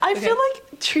I feel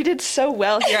like treated so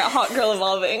well here at Hot Girl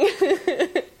Evolving.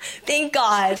 Thank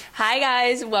God. Hi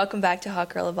guys, welcome back to Hot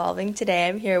Girl Evolving. Today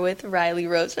I'm here with Riley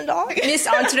Rosendall, Miss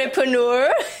Entrepreneur,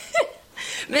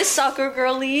 Miss Soccer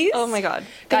Girlies. Oh my God,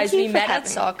 guys, we met at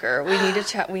soccer. We need to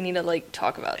chat. We need to like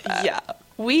talk about that. Yeah,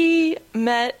 we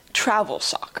met travel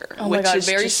soccer. Oh my which God, is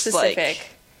very just, specific. Like,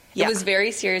 It was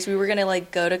very serious. We were gonna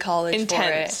like go to college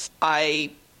intense. for it.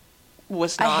 I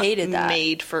was not I hated that.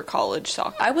 made for college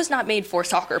soccer. I was not made for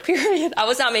soccer. Period. I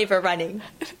was not made for running.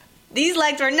 These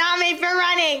legs were not made for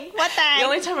running. What the heck? The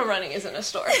only time I'm running is in a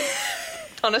store.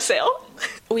 On a sale.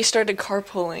 We started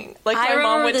carpooling. Like, my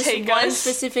mom would take us. I remember this one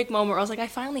specific moment where I was like, I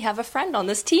finally have a friend on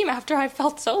this team after I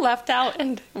felt so left out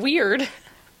and weird.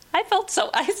 I felt so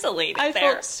isolated I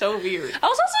there. felt so weird. I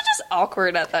was also just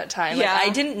awkward at that time. Yeah. Like, I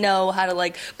didn't know how to,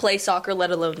 like, play soccer,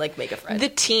 let alone, like, make a friend. The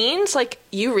teens, like,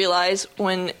 you realize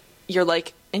when you're,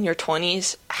 like, in your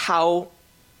 20s how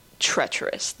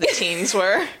treacherous the teens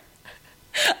were.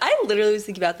 I literally was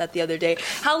thinking about that the other day.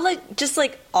 How, like, just,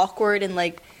 like, awkward and,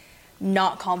 like,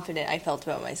 not confident I felt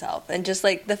about myself. And just,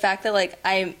 like, the fact that, like,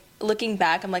 I'm looking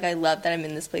back, I'm like, I love that I'm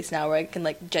in this place now where I can,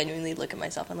 like, genuinely look at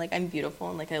myself and, like, I'm beautiful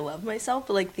and, like, I love myself.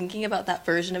 But, like, thinking about that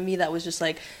version of me that was just,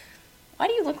 like, why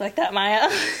do you look like that, Maya?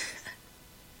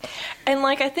 And,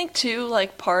 like, I think, too,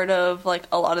 like, part of, like,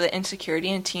 a lot of the insecurity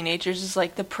in teenagers is,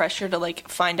 like, the pressure to, like,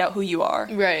 find out who you are.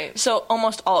 Right. So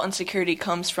almost all insecurity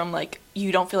comes from, like,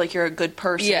 you don't feel like you're a good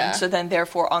person. Yeah. So then,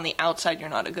 therefore, on the outside, you're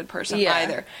not a good person Yeah.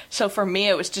 either. So for me,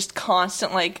 it was just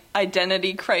constant, like,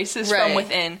 identity crisis from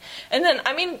within. And then,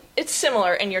 I mean, it's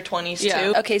similar in your 20s,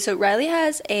 too. Okay, so Riley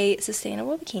has a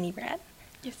sustainable bikini brand.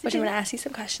 Yes, Which I'm going to ask you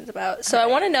some questions about. So I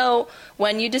want to know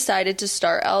when you decided to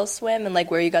start Elle Swim and, like,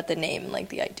 where you got the name and, like,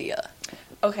 the idea.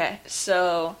 Okay,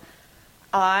 so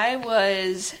I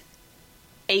was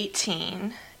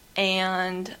 18,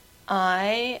 and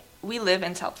we live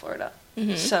in South Florida.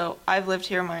 Mm-hmm. So I've lived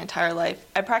here my entire life.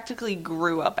 I practically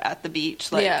grew up at the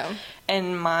beach. Like, yeah.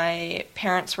 And my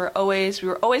parents we were always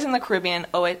in the Caribbean,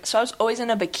 so I was always in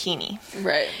a bikini.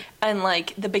 Right. And,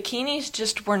 like, the bikinis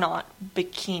just were not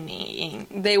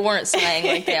bikiniing. They weren't slang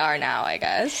like they are now, I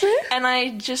guess. And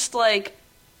I just, like,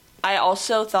 I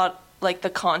also thought, like, the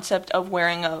concept of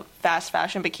wearing a fast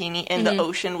fashion bikini in the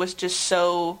ocean was just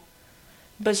so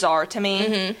bizarre to me.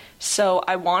 Mm-hmm. So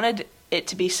I wanted it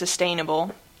to be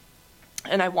sustainable,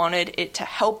 and I wanted it to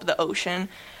help the ocean.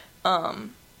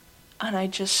 And I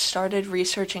just started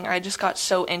researching. I just got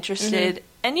so interested. Mm-hmm.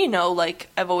 And, you know, like,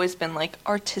 I've always been, like,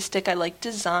 artistic. I like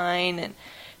design. And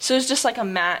so it was just, like, a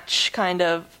match kind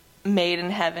of made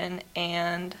in heaven.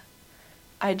 And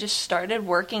I just started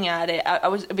working at it.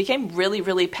 I became really,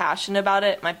 really passionate about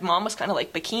it. My mom was kind of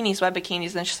like, bikinis, why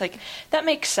bikinis? And she's like, that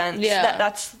makes sense. Yeah.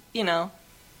 That's, you know.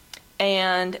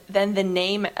 And then the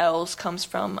name Elle's comes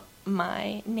from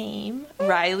my name,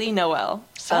 Riley Noel.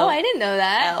 So I didn't know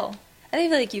that. Elle. I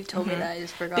think like you've told me that. I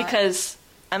just forgot. Because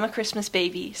I'm a Christmas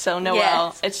baby, so Noel,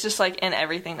 yes. It's just like in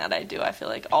everything that I do, I feel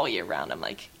like all year round, I'm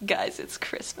like, guys, it's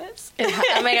Christmas.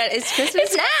 Oh my God, it's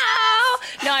Christmas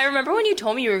now! No, I remember when you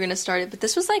told me you were going to start it, but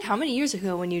this was like how many years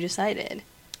ago when you decided?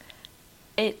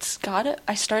 I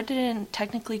started in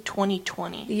technically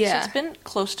 2020. Yeah. So it's been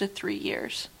close to 3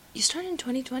 years. You started in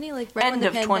 2020? Like right End when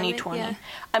of the 2020. Yeah.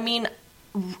 I mean,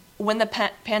 when the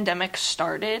pandemic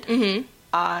started,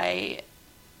 I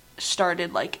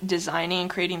started like designing and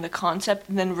creating the concept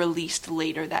and then released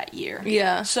later that year.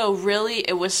 Yeah. So really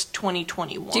it was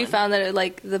 2021. Do you found that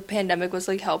like the pandemic was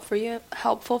like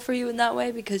helpful for you in that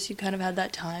way because you kind of had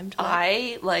that time to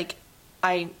like...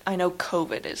 I know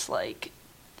COVID is like,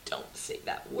 don't say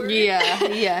that word. Yeah,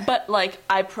 yeah. But like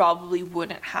I probably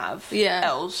wouldn't have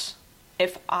Elle's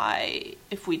if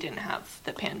we didn't have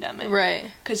the pandemic. Right.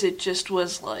 Cuz it just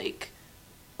was like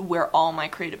where all my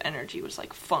creative energy was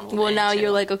like funneled into. Now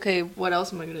you're like, okay, what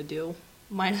else am I gonna do?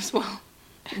 Might as well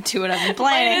do what I've been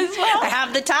planning. Might as well. I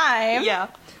have the time. Yeah.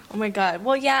 Oh my God.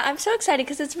 Well, yeah, I'm so excited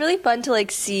because it's really fun to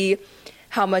like see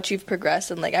how much you've progressed.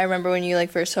 And like I remember when you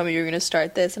like first told me you were gonna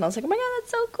start this, and I was like, oh my God,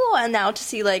 that's so cool. And now to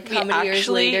see like how many years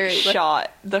later, we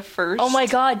shot the first. Oh my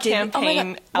God,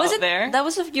 campaign out there. That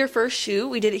was your first shoot.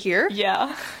 We did it here.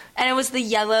 Yeah. And it was the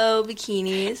yellow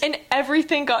bikinis, and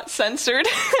everything got censored.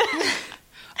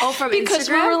 Oh, from because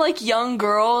Instagram? we were like young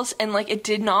girls, and like it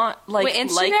did not like. Wait,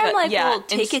 Instagram will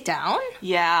take it down?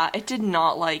 Yeah, it did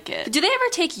not like it. Do they ever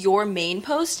take your main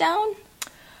post down?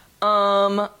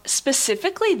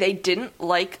 Specifically, they didn't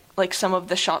like some of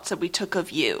the shots that we took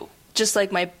of you. Just like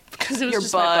because it was Your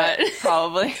just butt, my butt.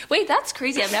 probably. Wait, that's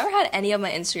crazy. I've never had any of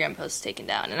my Instagram posts taken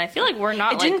down, and I feel like we're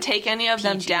not. It didn't take any of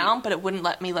them PG. down, but it wouldn't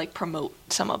let me like promote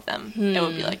some of them. It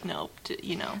would be like, nope,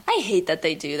 you know. I hate that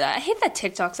they do that. I hate that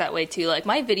TikTok's that way too. Like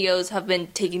my videos have been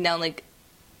taken down like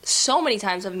so many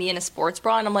times of me in a sports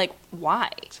bra, and I'm like, why?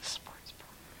 It's a sports bra.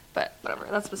 But whatever.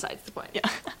 That's besides the point. Yeah.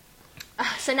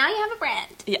 So now you have a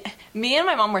brand. Yeah. Me and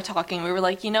my mom were talking. We were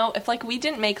like, you know, if like we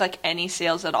didn't make like any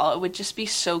sales at all, it would just be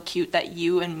so cute that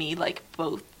you and me like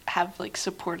both have like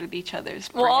supported each other's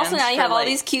brands. Well, also now you for, have all like-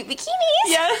 these cute bikinis.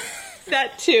 Yeah,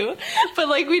 that too. But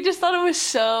like we just thought it was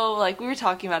so like we were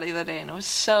talking about it the other day, and it was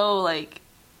so like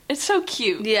it's so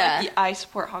cute. Yeah. Like, I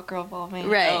support Hot Girl Evolving,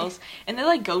 Right. Els, and they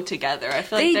like go together. I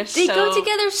feel like They go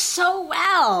together so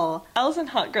well. Els and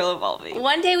Hot Girl Evolving.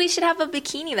 One day we should have a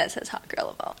bikini that says Hot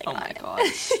Girl Evolving. Oh on my it. god!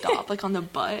 Stop! Like on the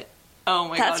butt. Oh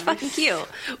my god! That's fucking cute.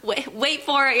 Wait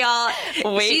for it,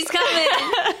 y'all. Wait. She's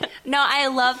coming. No, I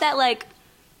love that. Like,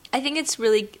 I think it's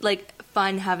really like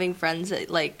fun having friends that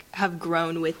like have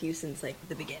grown with you since like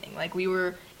the beginning. Like we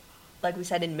were, like we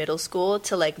said, in middle school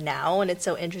to like now, and it's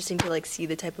so interesting to like see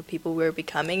the type of people we're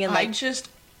becoming. And I like, just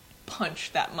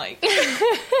punched that mic.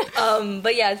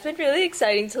 but yeah, it's been really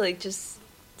exciting to like just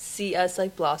see us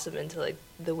like blossom into like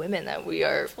the women that we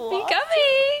are Blossom.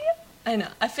 becoming. I know.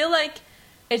 I feel like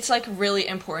it's like really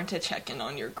important to check in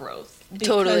on your growth. Because,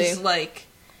 Totally. like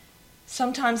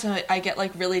sometimes I get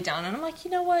like really down, and I'm like,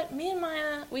 you know what? Me and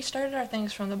Maya, we started our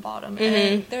things from the bottom,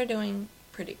 and they're doing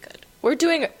pretty good. We're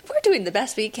doing the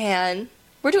best we can.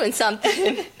 We're doing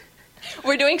something.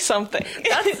 We're doing something.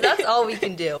 That's all we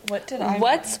can do. What did I?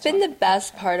 What's been the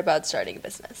best part about starting a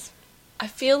business? I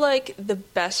feel like the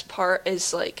best part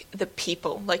is like the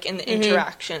people, like in the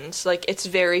interactions. Like it's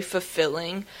very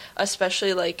fulfilling,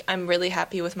 especially like I'm really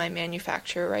happy with my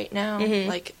manufacturer right now.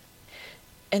 Like,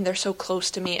 and they're so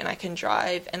close to me, and I can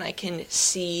drive and I can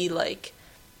see like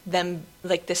them,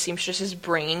 like the seamstresses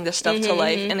bringing the stuff to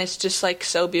life, and it's just like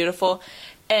so beautiful.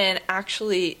 And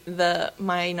actually,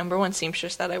 my number one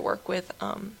seamstress that I work with,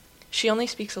 she only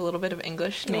speaks a little bit of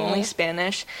English, mainly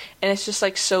Spanish, and it's just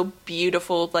like so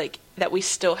beautiful, like that we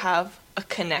still have a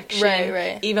connection,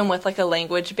 Right. even with like a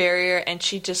language barrier. And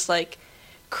she just like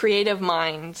creative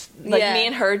minds, like me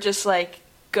and her just like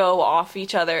go off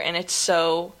each other, and it's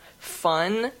so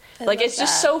fun. Like it's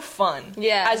just so fun.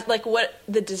 Yeah. As like what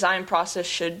the design process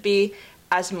should be,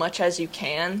 as much as you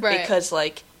can, because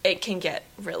like it can get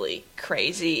really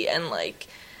crazy, and like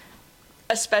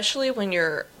especially when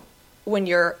you're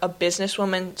a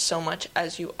businesswoman so much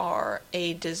as you are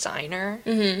a designer,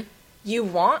 you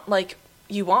want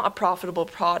a profitable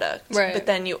product, but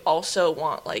then you also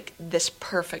want like this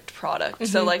perfect product.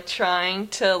 So like trying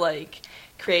to like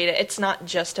create it, it's not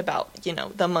just about, you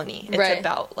know, the money. It's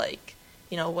about like,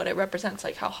 you know, what it represents,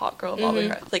 like how Hot Girl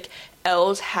Evolving, like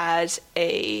Elle's has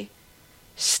a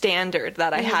standard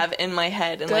that I have in my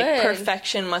head, and like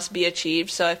perfection must be achieved.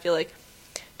 So I feel like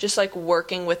just like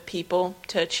working with people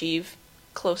to achieve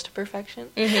close to perfection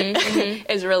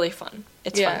is really fun.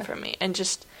 It's fun for me, and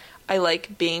just I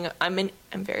like being.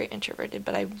 I'm very introverted,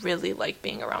 but I really like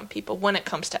being around people when it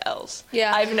comes to L's.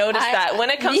 Yeah, I've noticed that when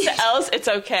it comes to L's, it's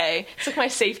okay. It's like my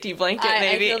safety blanket,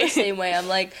 maybe. I feel the same way. I'm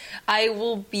like, I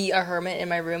will be a hermit in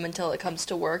my room until it comes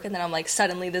to work, and then I'm like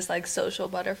suddenly this like social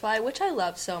butterfly, which I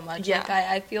love so much. Yeah. Like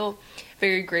I feel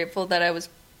very grateful that I was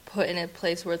put in a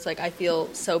place where it's like I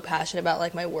feel so passionate about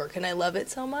like my work, and I love it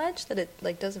so much that it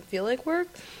like doesn't feel like work.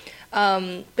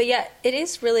 But yeah, it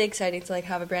is really exciting to like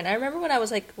have a brand. I remember when I was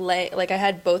like I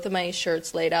had both of my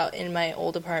shirts laid out in my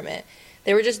old apartment.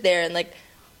 They were just there, and like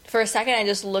for a second I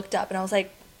just looked up and I was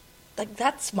like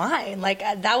that's mine. Like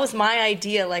that was my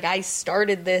idea. Like I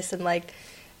started this, and like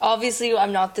obviously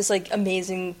I'm not this like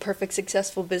amazing, perfect,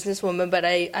 successful businesswoman, but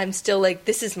I'm still like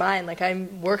this is mine. Like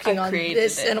I'm working on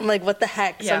this, and I'm like what the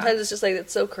heck. Yeah. Sometimes it's just like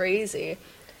it's so crazy.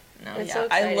 No, it's yeah. so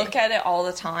exciting. I look at it all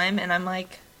the time, and I'm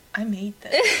like, I made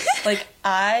this. Like,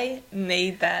 I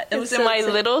made that. It was so in my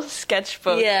little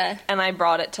sketchbook. Yeah. And I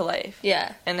brought it to life.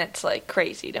 Yeah. And it's, like,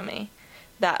 crazy to me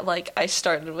that, like, I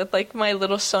started with, like, my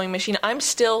little sewing machine. I'm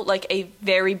still, like, a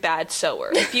very bad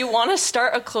sewer. If you want to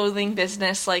start a clothing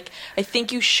business, like, I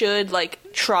think you should, like,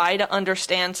 try to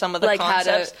understand some of the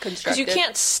concepts. How to construct it. Because you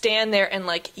can't stand there and,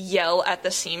 like, yell at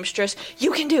the seamstress,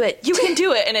 you can do it, you can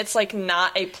do it. And it's, like,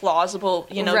 not a plausible,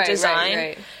 you know, design.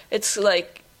 Right. It's,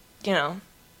 like, you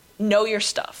know your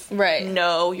stuff. Right.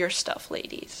 Know your stuff,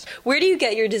 ladies. Where do you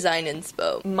get your design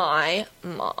inspo? My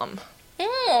mom.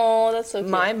 Oh, that's so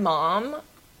cute. My mom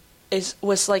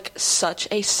was like such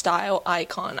a style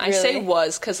icon. I Really? say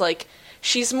was because like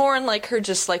she's more in, like, her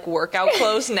just, like, workout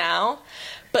clothes now.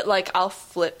 But, like, I'll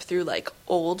flip through, like,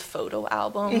 old photo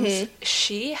albums.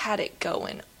 She had it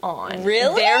going on.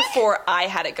 Really? Therefore, I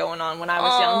had it going on when I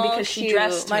was young because she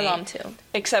dressed me. My mom, too.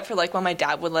 Except for, like, when my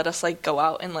dad would let us, like, go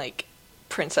out in, like,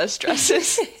 princess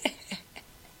dresses.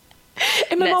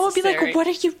 And my mom would be like, what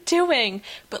are you doing?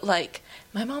 But, like,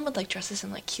 my mom would, like, dress us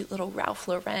in, like, cute little Ralph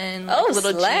Lauren. Like,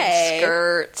 little jean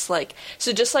skirts. Like,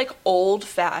 so just, like, old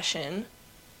fashion.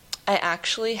 I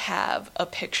actually have a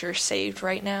picture saved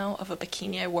right now of a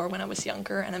bikini I wore when I was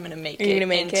younger, and I'm going to make it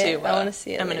into... I want to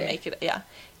see it I'm going to make it, yeah.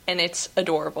 And it's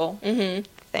adorable. Mm-hmm.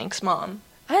 Thanks, Mom.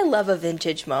 I love a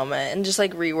vintage moment, and just,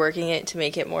 like, reworking it to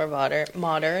make it more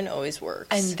modern always works.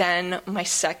 And then my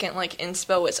second, like,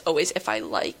 inspo is always if I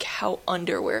like how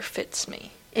underwear fits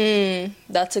me.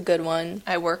 That's a good one.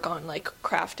 I work on, like,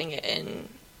 crafting it in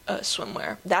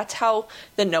swimwear. That's how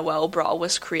the Noelle bra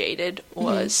was created,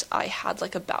 was I had,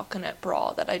 like, a balconette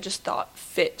bra that I just thought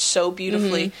fit so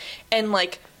beautifully and,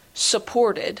 like,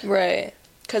 supported. Right.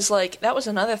 Because, like, that was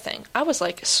another thing. I was,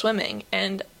 like, swimming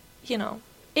and, you know,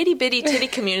 itty-bitty titty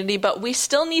community, but we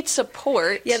still need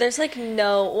support. Yeah, there's, like,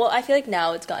 well, I feel like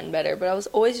now it's gotten better, but I was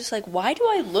always just like, why do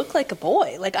I look like a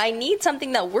boy? Like, I need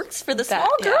something that works for the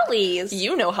small girlies.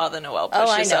 You know how the Noelle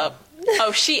pushes up.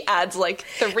 Oh, she adds, like,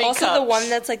 3 also, cups. the one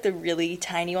that's, like, the really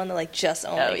tiny one that, like, just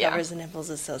only covers the nipples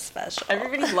is so special.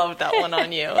 Everybody loved that one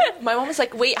on you. My mom was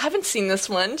like, wait, I haven't seen this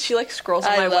one. She, like, scrolls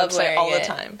on my website all the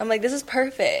time. I'm like, this is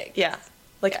perfect. Yeah.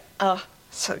 Like, oh,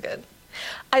 so good.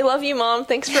 I love you, Mom.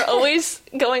 Thanks for always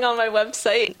going on my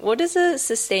website. What does a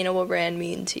sustainable brand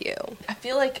mean to you? I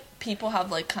feel like people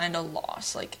have, like, kind of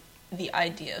lost, like, the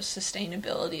idea of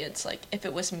sustainability. It's like, if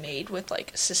it was made with,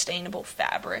 like, sustainable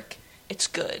fabric, it's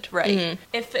good, right?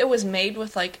 If it was made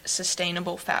with, like,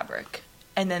 sustainable fabric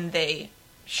and then they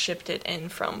shipped it in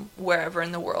from wherever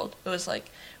in the world, it was like,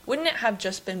 wouldn't it have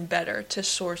just been better to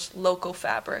source local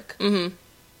fabric?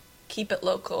 Keep it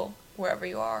local wherever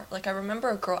you are. Like, I remember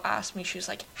a girl asked me, she was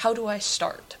like, how do I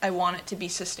start? I want it to be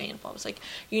sustainable. I was like,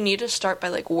 you need to start by,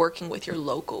 like, working with your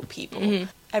local people.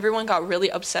 Everyone got really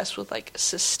obsessed with, like,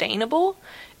 sustainable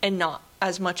and not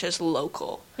as much as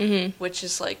local, which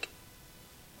is, like,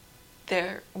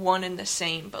 they're one and the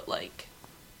same, but, like,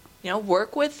 you know,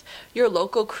 work with your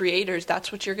local creators.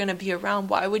 That's what you're going to be around.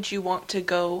 Why would you want to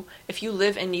go, if you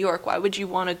live in New York, why would you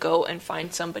want to go and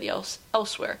find somebody else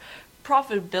elsewhere?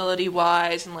 Profitability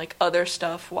wise and, like, other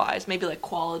stuff wise, maybe, like,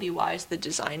 quality wise, the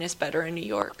design is better in New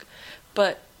York,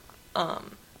 but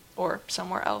or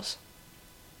somewhere else.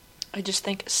 I just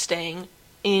think staying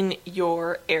in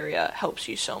your area helps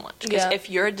you so much, because if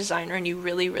you're a designer and you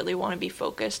really, really want to be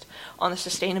focused on the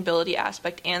sustainability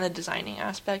aspect and the designing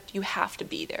aspect, you have to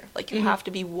be there. Like, you have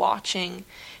to be watching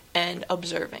and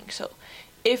observing. So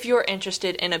if you're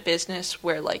interested in a business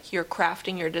where, like, you're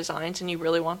crafting your designs and you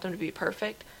really want them to be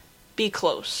perfect, be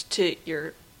close to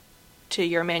your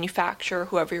manufacturer,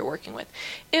 whoever you're working with.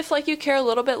 If, like, you care a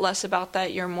little bit less about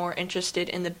that, you're more interested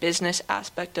in the business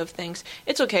aspect of things,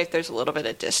 it's okay if there's a little bit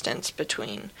of distance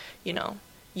between, you know,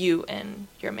 you and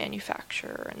your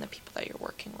manufacturer and the people that you're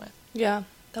working with. Yeah.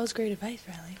 That was great advice,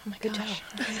 Riley. Oh my Good gosh.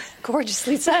 job.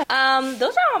 Gorgeously said.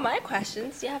 Those are all my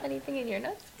questions. Do you have anything in your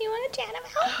notes you want to chat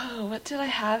about? Oh, what did I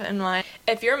have in mind?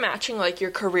 If you're matching, like, your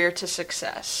career to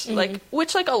success, like,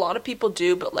 which, like, a lot of people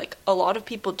do, but, like, a lot of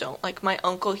people don't. Like, my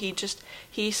uncle, he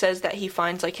says that he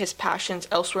finds, like, his passions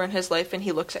elsewhere in his life, and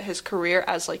he looks at his career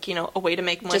as, like, you know, a way to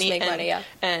make money. Just make money, yeah.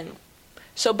 And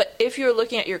so, but if you're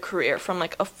looking at your career from,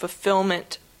 like, a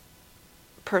fulfillment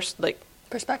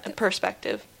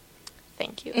perspective.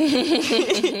 Thank you.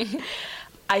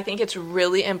 I think it's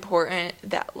really important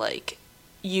that, like,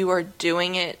 you are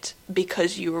doing it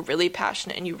because you are really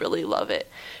passionate and you really love it.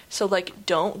 So, like,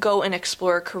 don't go and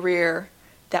explore a career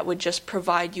that would just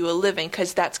provide you a living,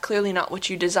 because that's clearly not what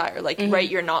you desire. Like, right,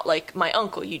 you're not like my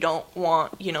uncle. You don't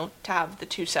want, you know, to have the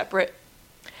two separate.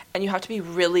 And you have to be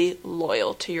really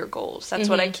loyal to your goals. That's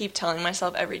what I keep telling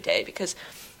myself every day, because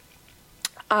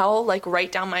I'll, like,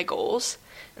 write down my goals,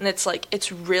 and it's, like,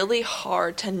 it's really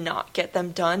hard to not get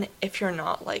them done if you're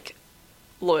not, like,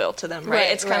 loyal to them,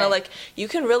 right? It's kind of like, you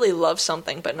can really love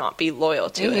something but not be loyal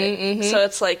to it. So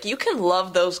it's, like, you can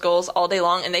love those goals all day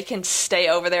long, and they can stay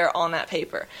over there on that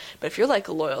paper. But if you're, like,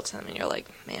 loyal to them, and you're like,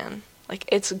 man, like,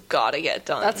 it's gotta get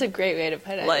done. That's a great way to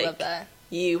put it. Like, I love that.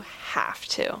 You have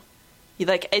to. You,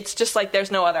 like, it's just, like,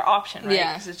 there's no other option, right?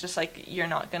 Yeah. Because it's just, like, you're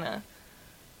not gonna...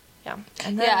 Yeah.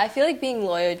 And then, I feel like being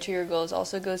loyal to your goals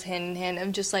also goes hand in hand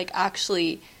of just, like,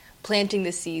 actually planting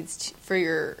the seeds for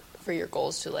your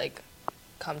goals to, like,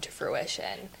 come to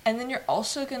fruition. And then you're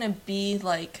also going to be,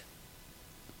 like,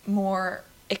 more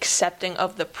accepting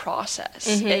of the process.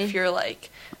 If you're like,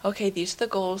 okay, these are the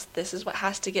goals, this is what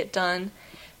has to get done,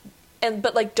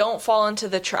 but like don't fall into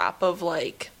the trap of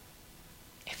like,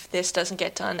 if this doesn't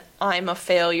get done, I'm a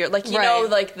failure. Like, you know,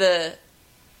 like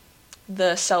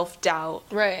the self-doubt.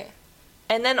 Right.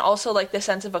 And then also like the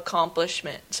sense of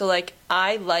accomplishment. So like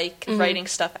I like writing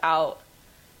stuff out,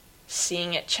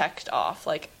 seeing it checked off.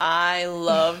 Like I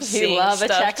love seeing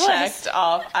stuff checked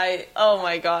off. Oh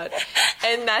my god.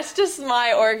 And that's just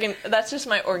my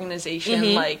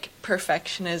organization, like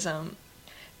perfectionism.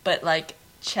 But like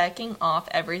checking off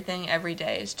everything every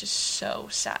day is just so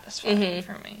satisfying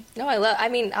for me. No,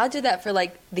 I'll do that for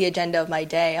like the agenda of my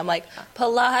day. I'm like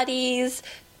Pilates,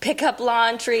 pick up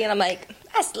laundry, and I'm like,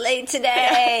 I slayed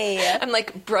today. Yeah. I'm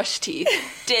like, brush teeth.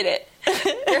 Did it.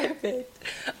 Perfect.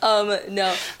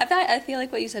 No, I feel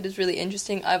like what you said is really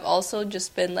interesting. I've also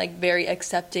just been like very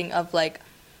accepting of like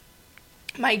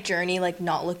my journey, like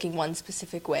not looking one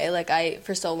specific way. Like I,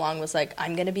 for so long, was like,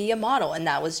 I'm gonna be a model, and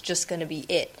that was just gonna be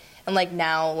it. And like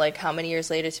now, like how many years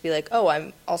later to be like, oh,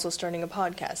 I'm also starting a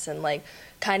podcast, and like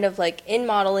kind of like in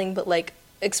modeling, but like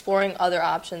exploring other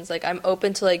options. Like I'm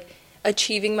open to like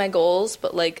achieving my goals,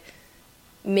 but like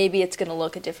maybe it's gonna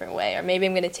look a different way, or maybe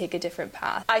I'm gonna take a different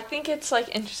path. I think it's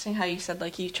like interesting how you said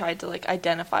like you tried to like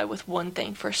identify with one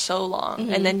thing for so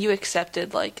long, and then you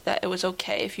accepted like that it was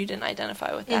okay if you didn't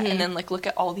identify with that, and then like look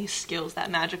at all these skills that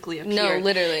magically appeared. No,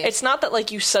 literally, it's not that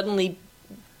like you suddenly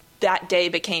that day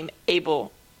became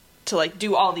able to like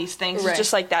do all these things. It's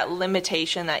just like that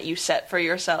limitation that you set for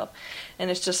yourself, and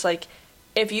it's just like,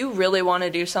 if you really want to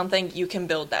do something, you can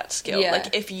build that skill. Yeah.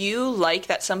 Like, if you like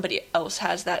that somebody else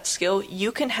has that skill,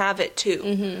 you can have it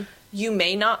too. You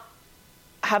may not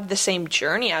have the same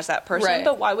journey as that person,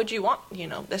 but why would you want, you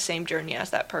know, the same journey as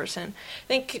that person? I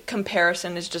think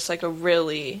comparison is just like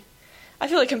I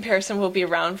feel like comparison will be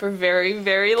around for a very,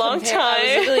 very long time.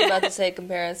 I was really about to say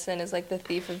comparison is like the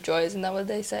thief of joy. Isn't that what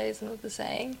they say? Isn't that the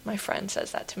saying? My friend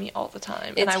says that to me all the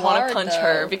time. And I want to punch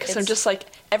her because I'm just like,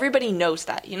 everybody knows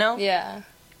that, you know? Yeah.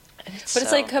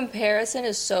 It's like comparison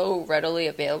is so readily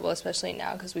available, especially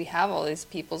now, because we have all these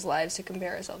people's lives to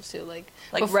compare ourselves to. Like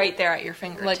before, right there at your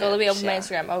fingertips. Like, let me open my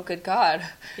Instagram. Oh, good God.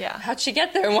 Yeah. How'd she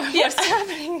get there? What's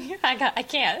happening? I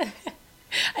can't.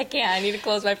 I can't. I need to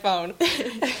close my phone.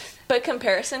 But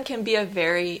comparison can be a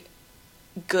very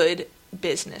good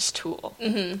business tool.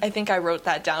 I think I wrote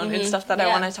that down in stuff that I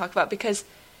want to talk about, because,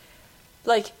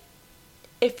 like,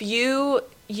 if you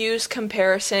use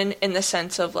comparison in the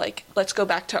sense of, like, let's go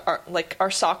back to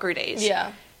our soccer days.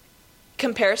 Yeah.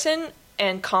 Comparison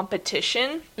and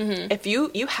competition, if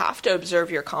you have to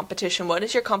observe your competition. What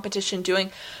is your competition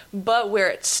doing? But where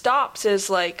it stops is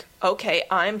like, okay,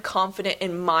 I'm confident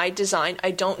in my design.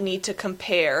 I don't need to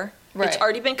compare. It's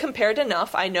already been compared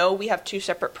enough. I know we have two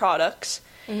separate products.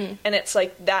 And it's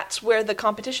like, that's where the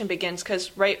competition begins.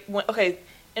 Because,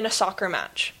 in a soccer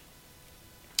match,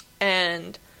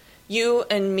 and you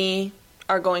and me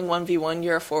are going 1v1,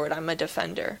 you're a forward, I'm a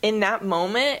defender. In that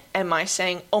moment, am I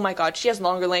saying, oh my god, she has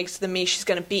longer legs than me, she's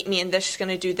going to beat me in this, she's going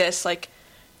to do this? Like,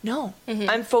 no.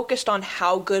 I'm focused on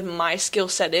how good my skill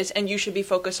set is, and you should be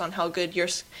focused on how good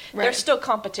yours. There's still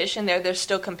competition there's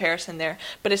still comparison there,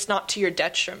 but it's not to your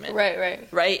detriment.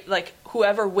 Right? Like,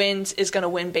 whoever wins is going to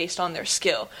win based on their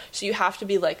skill. So you have to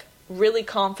be, like, really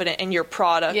confident in your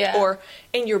product or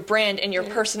in your brand and your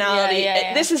personality.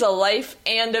 This is a life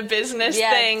and a business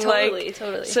thing. Totally.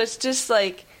 So it's just,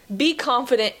 like, be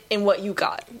confident in what you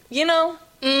got, you know?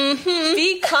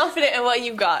 Be confident in what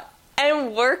you got.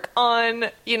 And work on,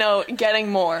 you know,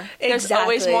 getting more. There's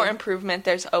always more improvement.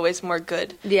 There's always more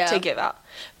good to give out.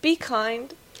 Be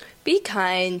kind. Be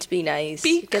kind. Be nice.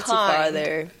 Be kind. Gets you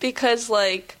farther. Because,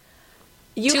 like,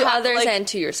 you to have, others, like, and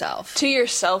to yourself. To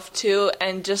yourself, too.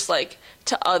 And just, like,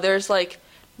 to others. Like,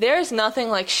 there's nothing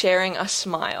like sharing a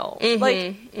smile.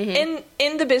 Like, in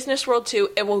the business world, too,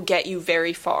 it will get you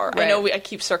very far. I know I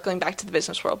keep circling back to the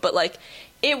business world, but, like,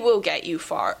 it will get you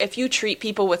far. If you treat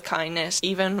people with kindness,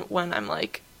 even when I'm,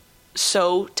 like,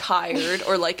 so tired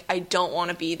or, like, I don't want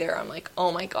to be there, I'm like,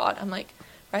 oh my god. I'm like,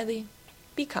 Riley,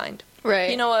 be kind.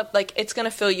 You know what? Like, it's going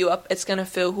to fill you up. It's going to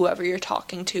fill whoever you're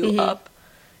talking to up.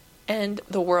 And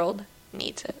the world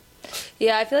needs it.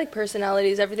 Yeah, I feel like personality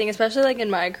is everything, especially, like,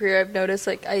 in my career. I've noticed,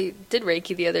 like, I did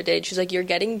Reiki the other day, and she's like, you're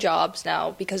getting jobs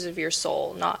now because of your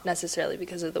soul, not necessarily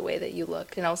because of the way that you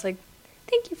look. And I was like,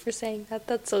 thank you for saying that.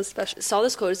 That's so special. I saw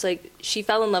this quote. It's like, she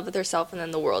fell in love with herself, and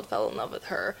then the world fell in love with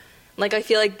her. Like, I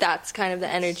feel like that's kind of the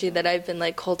energy that I've been,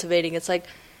 like, cultivating. It's like,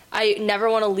 I never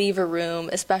want to leave a room,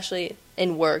 especially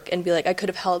in work and be like, I could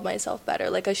have held myself better.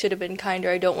 Like, I should have been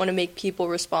kinder. I don't want to make people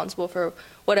responsible for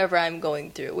whatever I'm going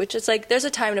through, which is like, there's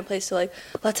a time and a place to like,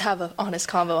 let's have an honest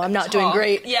convo. I'm not doing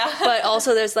great. Yeah. But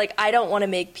also there's like, I don't want to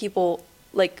make people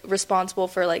like responsible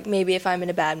for like, maybe if I'm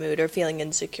in a bad mood or feeling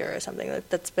insecure or something. Like,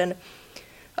 that's been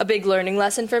a big learning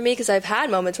lesson for me, because I've had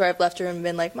moments where I've left her and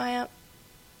been like, Maya,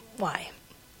 why?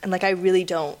 And like, I really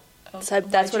don't. So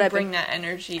that's what I bring that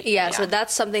energy. Yeah, so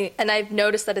that's something, and I've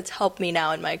noticed that it's helped me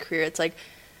now in my career. It's like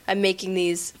I'm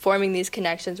forming these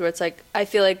connections where it's like I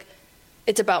feel like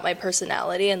it's about my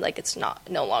personality, and like it's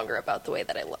no longer about the way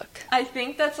that I look. I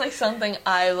think that's like something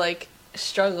I like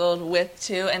struggled with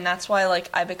too, and that's why like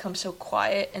I become so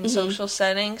quiet in social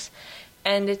settings,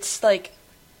 and it's like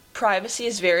privacy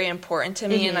is very important to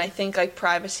me, and I think like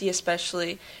privacy,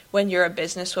 especially when you're a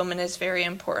businesswoman, is very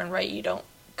important, right? You don't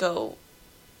go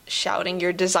shouting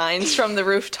your designs from the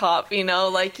rooftop, you know,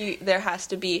 like there has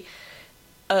to be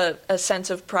a sense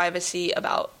of privacy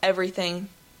about everything,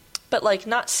 but like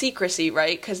not secrecy,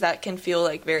 right? Because that can feel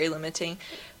like very limiting.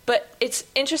 But it's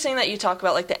interesting that you talk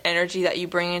about like the energy that you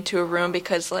bring into a room,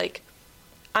 because like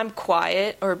I'm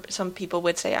quiet, or some people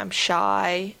would say I'm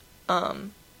shy,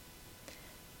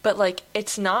 but like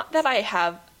it's not that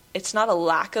it's not a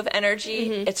lack of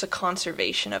energy, it's a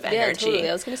conservation of energy. Yeah, totally.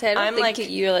 I was going to say, I don't think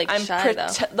you're like shy though.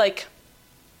 Like,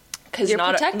 because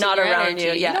not around energy.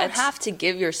 you. Yeah, you don't have to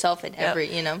give yourself in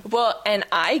every, you know. Well, and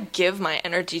I give my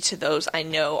energy to those I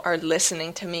know are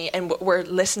listening to me, and we're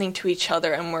listening to each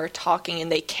other, and we're talking,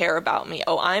 and they care about me.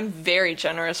 Oh, I'm very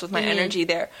generous with my energy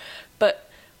there.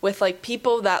 But with like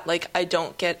people that like I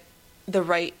don't get the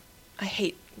right,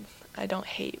 I don't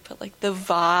hate, but like the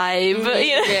vibe. You know?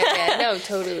 Yeah, no,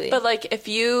 totally. But like if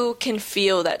you can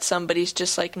feel that somebody's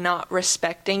just like not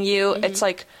respecting you, it's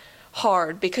like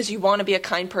hard, because you want to be a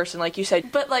kind person, like you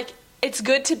said. But like it's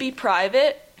good to be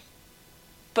private,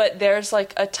 but there's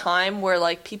like a time where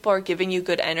like people are giving you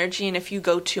good energy, and if you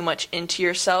go too much into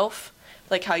yourself,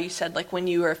 like how you said, like when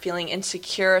you are feeling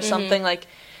insecure or something, like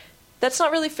that's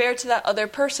not really fair to that other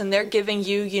person. They're giving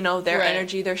you, you know, their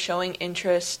energy, they're showing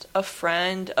interest, a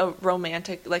friend, a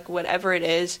romantic, like whatever it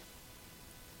is.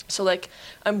 So like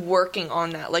I'm working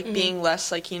on that, like being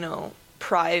less like, you know,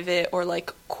 private or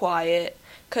like quiet.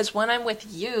 Because when I'm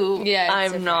with you, I'm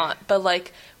different. Not. But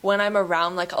like when I'm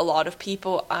around like a lot of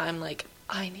people, I'm like,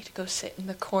 I need to go sit in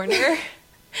the corner.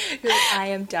 You're like, I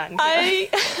am done.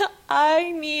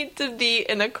 I need to be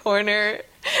in a corner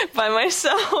by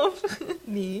myself.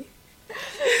 Me.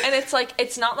 And it's like,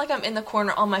 it's not like I'm in the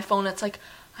corner on my phone. It's like,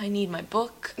 I need my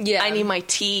book. Yeah. I need my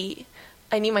tea.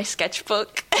 I need my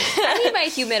sketchbook. I need my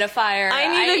humidifier. I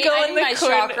need to go in the my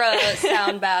corner. chakra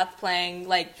sound bath playing.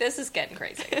 Like, this is getting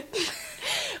crazy.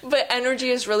 But energy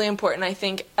is really important. I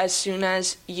think as soon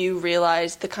as you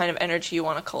realize the kind of energy you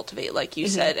want to cultivate, like you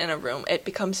said, in a room, it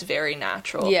becomes very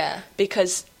natural. Yeah.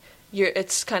 Because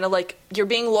it's kind of like you're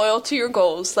being loyal to your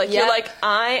goals. Like, you're like,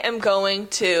 I am going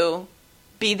to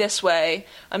be this way.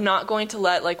 I'm not going to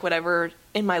let like whatever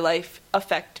in my life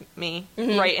affect me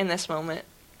right in this moment.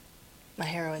 My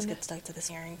hair always gets stuck to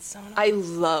this earring. So annoying. I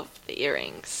love the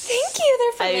earrings. Thank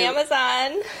you. They're from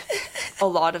Amazon. A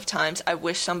lot of times I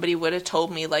wish somebody would have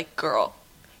told me, like, girl,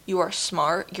 you are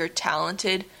smart, you're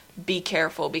talented, be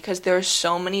careful. Because there's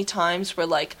so many times where,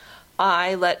 like,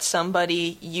 I let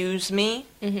somebody use me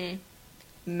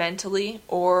mentally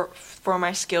or for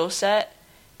my skill set.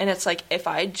 And it's like, if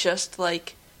I just,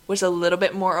 like, was a little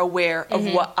bit more aware of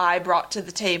what I brought to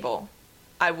the table,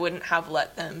 I wouldn't have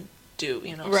let them do,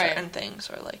 you know, certain things,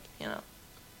 or, like, you know.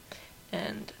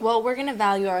 And well, we're going to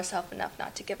value ourselves enough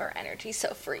not to give our energy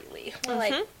so freely. We're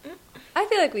like, I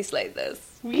feel like we slayed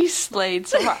this. We slayed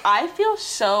so hard. I feel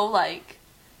so, like,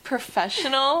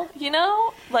 professional, you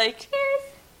know? Like,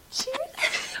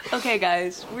 cheers. Okay,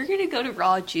 guys, we're going to go to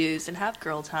Raw Juice and have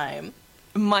girl time.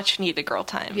 Much needed girl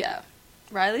time. Yeah.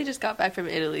 Riley just got back from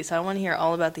Italy, so I want to hear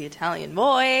all about the Italian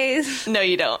boys. No,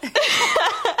 you don't.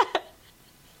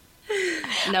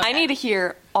 No, I need to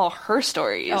hear all her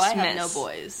stories. Oh, I have no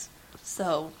boys,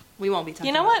 so we won't be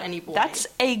talking about any boys. That's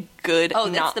a good... Oh,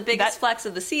 that's the biggest flex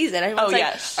of the season. Everyone's like,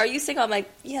 yes. Are you single? I'm like,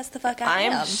 yes, the fuck I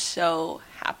am. I am so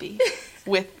happy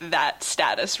with that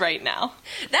status right now.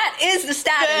 That is the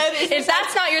status. If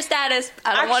that's not your status,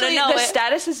 I don't want to know it. The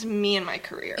status is me and my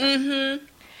career.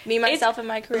 Me, myself, and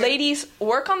my career. Ladies,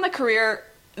 work on the career.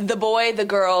 The boy, the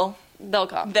girl... They'll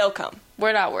come. They'll come.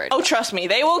 We're not worried. Oh, trust me,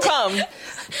 they will come.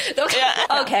 They'll come.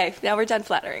 Yeah. Okay, now we're done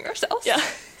flattering ourselves. Yeah.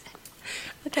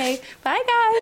 Okay, bye, guys.